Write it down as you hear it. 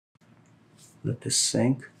Let this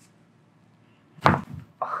sink.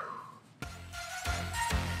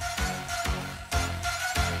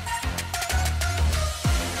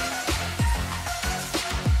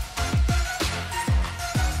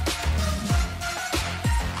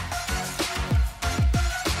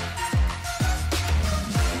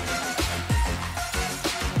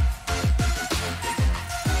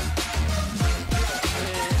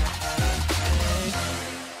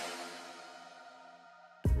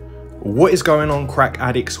 What is going on, crack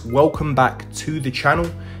addicts? Welcome back to the channel.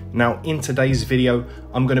 Now in today's video,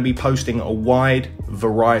 I'm going to be posting a wide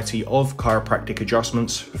variety of chiropractic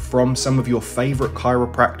adjustments from some of your favorite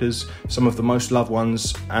chiropractors, some of the most loved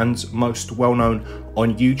ones and most well-known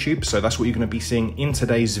on YouTube. So that's what you're going to be seeing in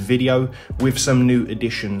today's video with some new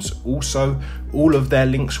additions. Also, all of their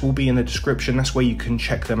links will be in the description. That's where you can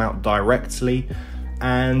check them out directly.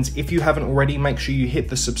 And if you haven't already, make sure you hit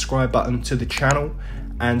the subscribe button to the channel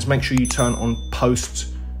and make sure you turn on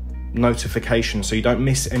post notifications so you don't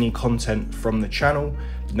miss any content from the channel.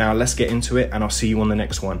 Now let's get into it and I'll see you on the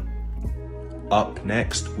next one. Up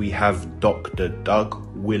next, we have Dr. Doug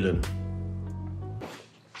Willen.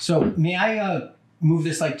 So may I move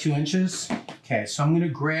this like 2 inches? Okay, so I'm gonna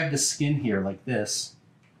grab the skin here like this.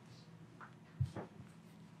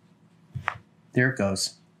 There it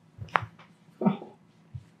goes.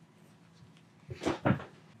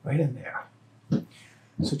 Right in there.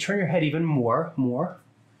 So turn your head even more.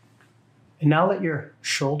 And now let your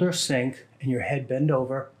shoulder sink and your head bend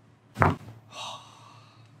over.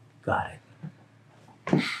 Got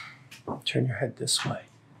it. Turn your head this way.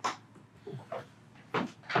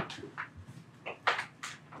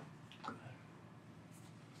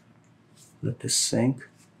 Let this sink.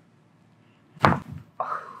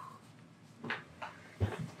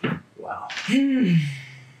 Wow.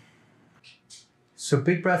 So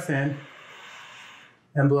big breath in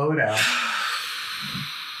and blow it out.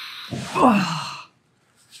 A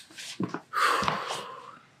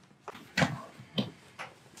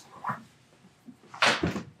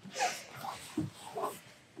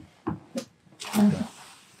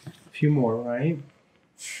few more, right? And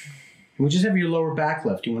we'll just have your lower back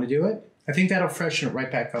lift. You want to do it? I think that'll freshen it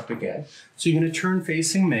right back up again. So you're going to turn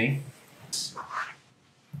facing me.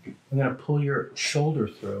 I'm going to pull your shoulder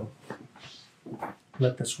through.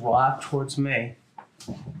 Let this rock towards me.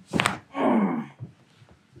 Come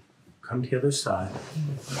to the other side.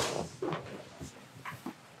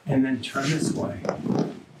 And then turn this way.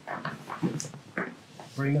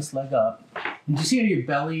 Bring this leg up. And do you see how your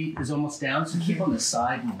belly is almost down? So keep on the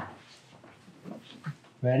side more.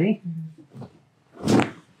 Ready?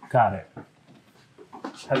 Got it.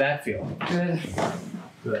 How'd that feel? Good.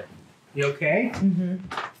 Good. You okay? Mm-hmm.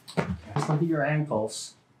 Just look at your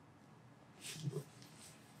ankles.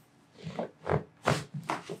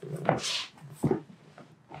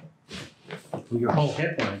 Your whole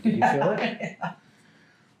hip went. Did you feel it?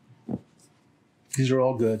 These are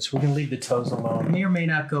all good. So we're going to leave the toes alone. It may or may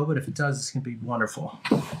not go, but if it does, it's going to be wonderful.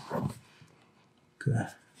 Good.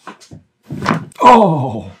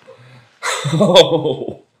 Oh!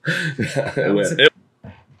 Oh!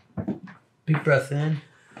 Big breath in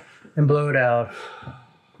and blow it out.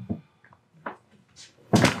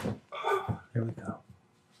 There we go.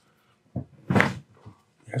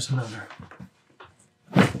 There's another.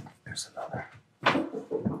 There's another.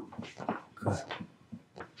 Good.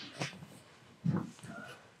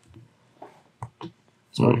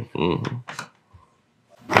 Sorry.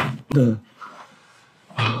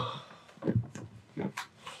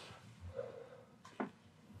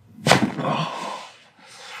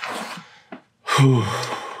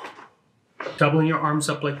 Doubling your arms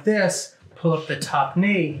up like this, pull up the top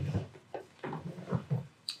knee,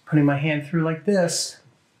 putting my hand through like this,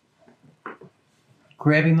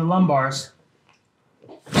 grabbing the lumbars.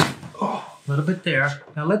 A little bit there.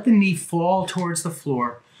 Now let the knee fall towards the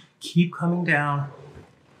floor. Keep coming down.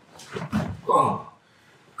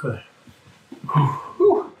 Good.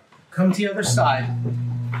 Come to the other side.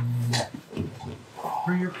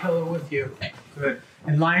 Bring your pillow with you. Good.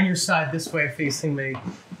 And lie on your side this way facing me.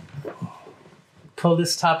 Pull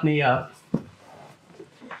this top knee up.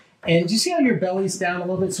 And do you see how your belly's down a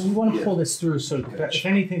little bit? So we want to pull this through so if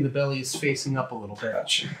anything, the belly is facing up a little bit.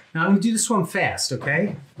 Gotcha. Now I'm going to do this one fast,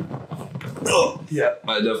 okay? Oh, yeah,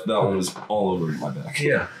 that one was all over my back.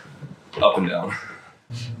 Yeah. Up and down.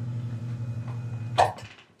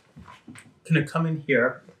 Gonna come in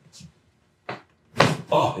here.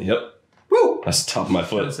 Oh, yep. Woo! That's the top of my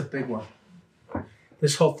foot. That's a big one.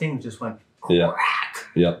 This whole thing just went crack.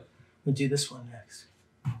 Yeah. Yep. We'll do this one next.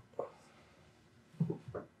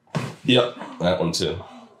 Yep, that one too.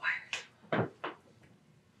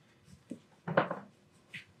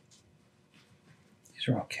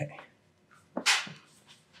 These are okay.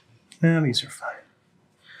 No, these are fine.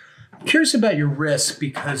 I'm curious about your wrist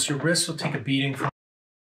because your wrist will take a beating from.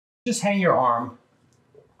 Just hang your arm.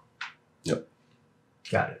 Yep.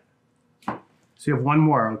 Got it. So you have one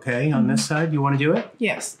more, okay, on this side. You want to do it?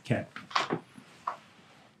 Yes. Okay.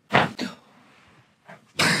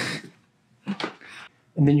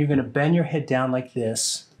 And then you're going to bend your head down like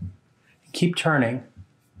this. Keep turning.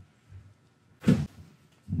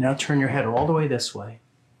 Now turn your head all the way this way.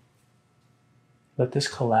 Let this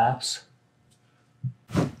collapse.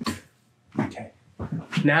 Okay.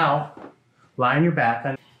 Now, lie on your back.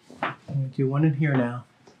 I'm going to do one in here now.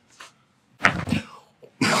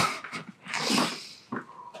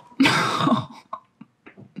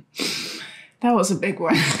 That was a big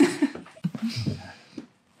one.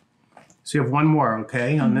 So you have one more,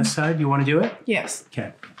 okay, on this side. You want to do it? Yes.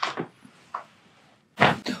 Okay.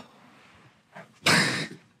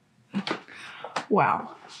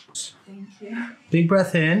 Wow. Thank you. Big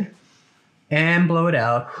breath in and blow it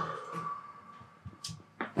out.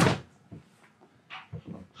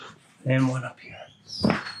 And one up here.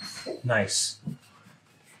 Nice.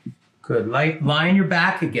 Good. Lie on your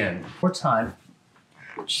back again. More time.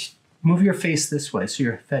 Move your face this way so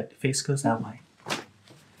your face goes that way.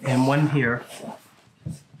 And one here.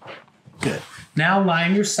 Good. Now lie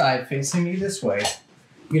on your side facing me this way.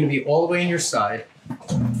 You're going to be all the way on your side.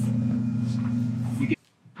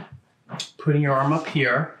 Putting your arm up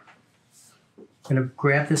here. I'm going to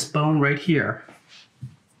grab this bone right here.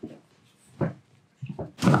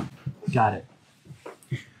 Got it.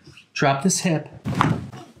 Drop this hip.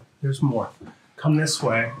 There's more. Come this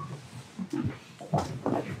way.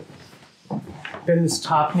 Bend this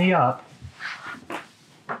top knee up.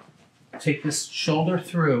 Take this shoulder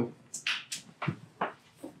through.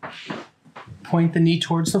 Point the knee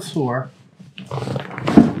towards the floor.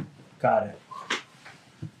 Got it.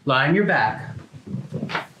 Lie on your back.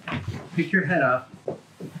 Pick your head up.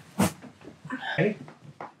 Okay.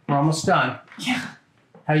 We're almost done. Yeah.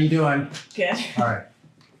 How you doing? Good. All right.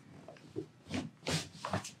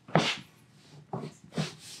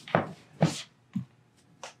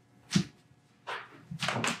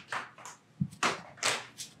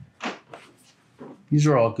 These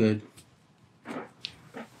are all good.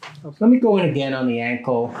 Let me go in again on the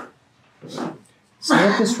ankle. So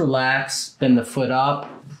let this relax. Bend the foot up.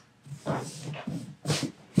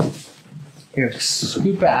 Here,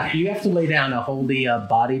 scoot back. You have to lay down to hold the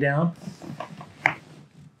body down.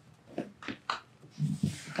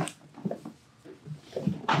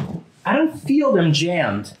 I don't feel them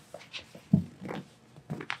jammed.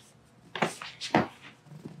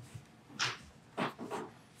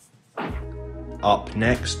 Up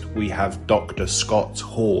next, we have Dr. Scott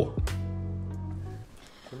Hoare.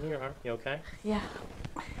 Give me your arm. You okay? Yeah.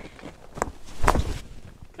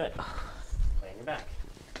 Good. Lay on your back.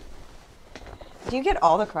 Do you get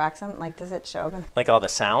all the cracks on? Like, does it show them? Like all the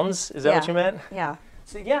sounds? Is that what Yeah. you meant? Yeah.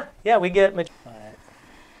 So yeah, we get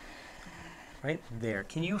right there.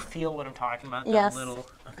 Can you feel what I'm talking about? That Yes. little.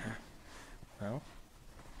 Okay. Well.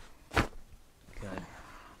 Good.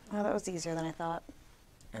 Oh, that was easier than I thought.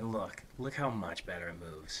 And look how much better it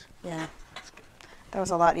moves. Yeah. That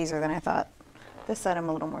was a lot easier than I thought. This side I'm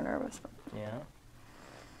a little more nervous. But Yeah.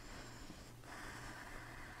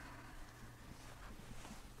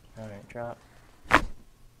 All right, drop.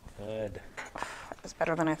 Good. it was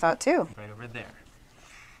better than I thought too. Right over there.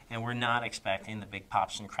 And we're not expecting the big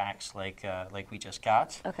pops and cracks like we just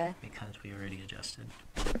got. Okay. Because we already adjusted.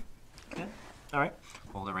 Good. All right.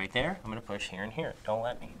 Hold it right there. I'm going to push here and here. Don't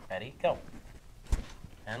let me. Ready? Go.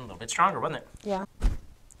 And a little bit stronger, wasn't it? Yeah.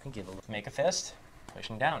 And give a little, make a fist.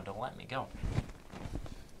 Pushing down. Don't let me. Go.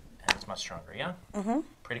 And it's much stronger, yeah? Mm-hmm.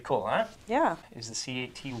 Pretty cool, huh? Yeah. Is the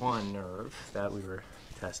CAT1 nerve that we were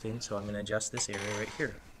testing. So I'm going to adjust this area right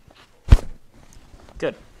here.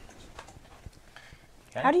 Good.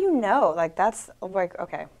 Okay. How do you know? Like, that's like,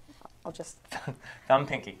 okay. I'll just. Thumb,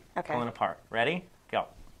 pinky. Okay. Pulling apart. Ready? Go.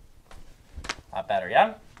 A lot better,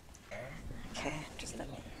 yeah? Okay. Just let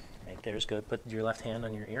me. Right there's good. Put your left hand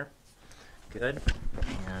on your ear. Good.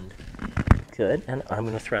 And good. And I'm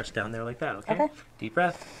going to thrust down there like that, okay? Okay. Deep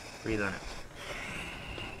breath. Breathe on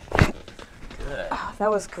it. Good. Oh, that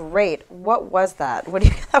was great. What was that? What do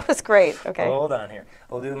you? That was great. Okay. Hold on here.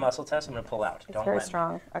 We'll do the muscle test. I'm going to pull out. It's Don't very let me.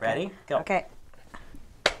 strong. Okay. Ready? Go. Okay.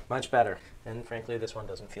 Much better. And frankly, this one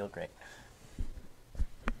doesn't feel great.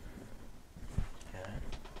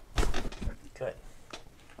 Okay. Good.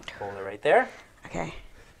 Hold it right there. Okay.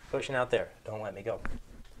 Pushing out there. Don't let me go.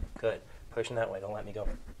 Good. Pushing that way. Don't let me go.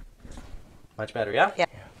 Much better, yeah? Yeah.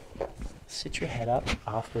 Sit your head up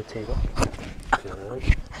off the table.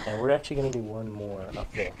 Good. And we're actually going to do one more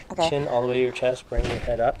up there. Okay. Chin all the way to your chest. Bring your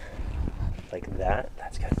head up like that.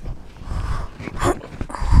 That's good.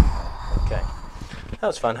 Okay. That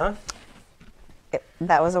was fun, huh?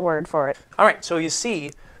 That was a word for it. All right. So you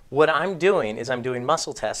see, what I'm doing is I'm doing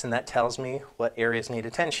muscle tests, and that tells me what areas need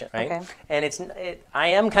attention, right? Okay. And I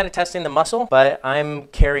am kind of testing the muscle, but I'm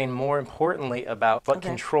caring more importantly about what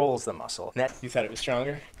controls the muscle. You thought it was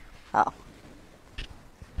stronger? Oh.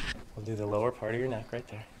 We'll do the lower part of your neck right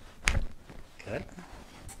there. Good.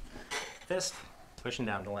 Fist, pushing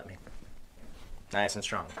down, don't let me. Nice and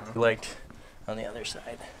strong. Like on the other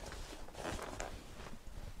side.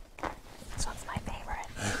 This one's my favorite.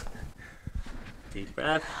 Deep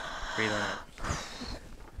breath, breathe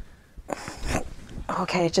on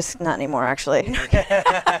Okay, just not anymore, actually.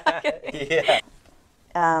 it.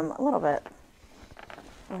 Yeah. A little bit.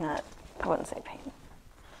 I wouldn't say pain.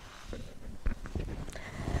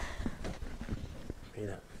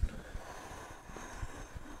 Breathe out.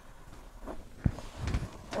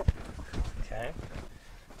 Okay.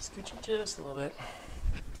 Scooch it just a little bit.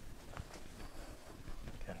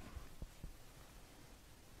 Good.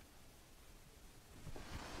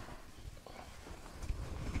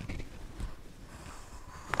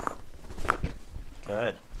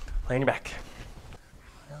 Good. Lay on your back.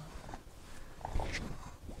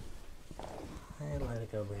 And let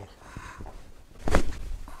it go, breathe.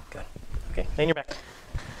 Good. Okay, lay on your back.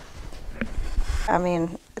 I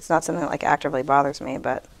mean, it's not something that like actively bothers me,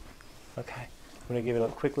 but. Okay. I'm gonna give it a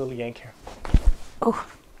quick little yank here. Oh.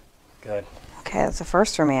 Good. Okay, that's a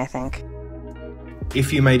first for me, I think.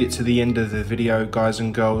 If you made it to the end of the video, guys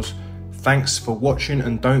and girls, thanks for watching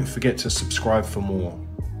and don't forget to subscribe for more.